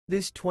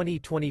This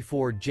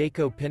 2024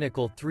 Jayco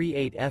Pinnacle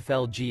 38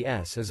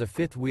 FLGS is a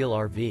fifth-wheel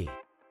RV.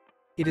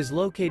 It is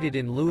located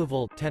in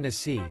Louisville,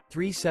 Tennessee,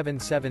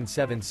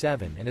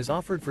 37777 and is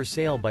offered for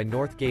sale by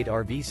Northgate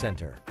RV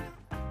Center.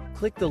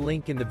 Click the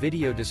link in the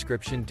video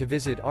description to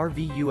visit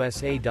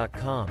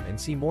RVUSA.com and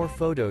see more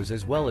photos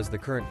as well as the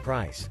current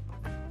price.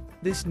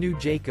 This new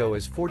Jayco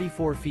is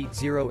 44 feet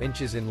 0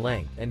 inches in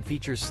length and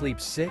features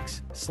sleeps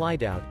 6,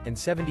 slide-out, and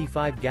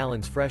 75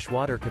 gallons fresh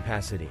water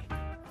capacity.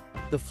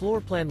 The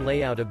floor plan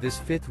layout of this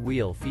fifth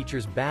wheel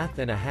features bath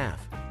and a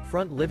half,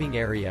 front living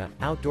area,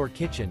 outdoor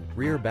kitchen,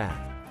 rear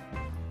bath.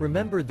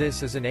 Remember,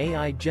 this is an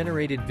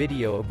AI-generated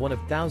video of one of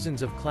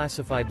thousands of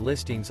classified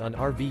listings on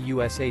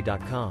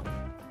RVUSA.com.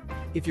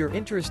 If you're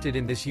interested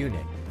in this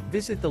unit,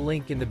 visit the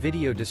link in the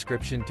video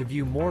description to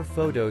view more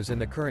photos and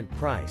the current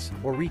price,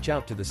 or reach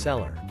out to the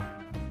seller.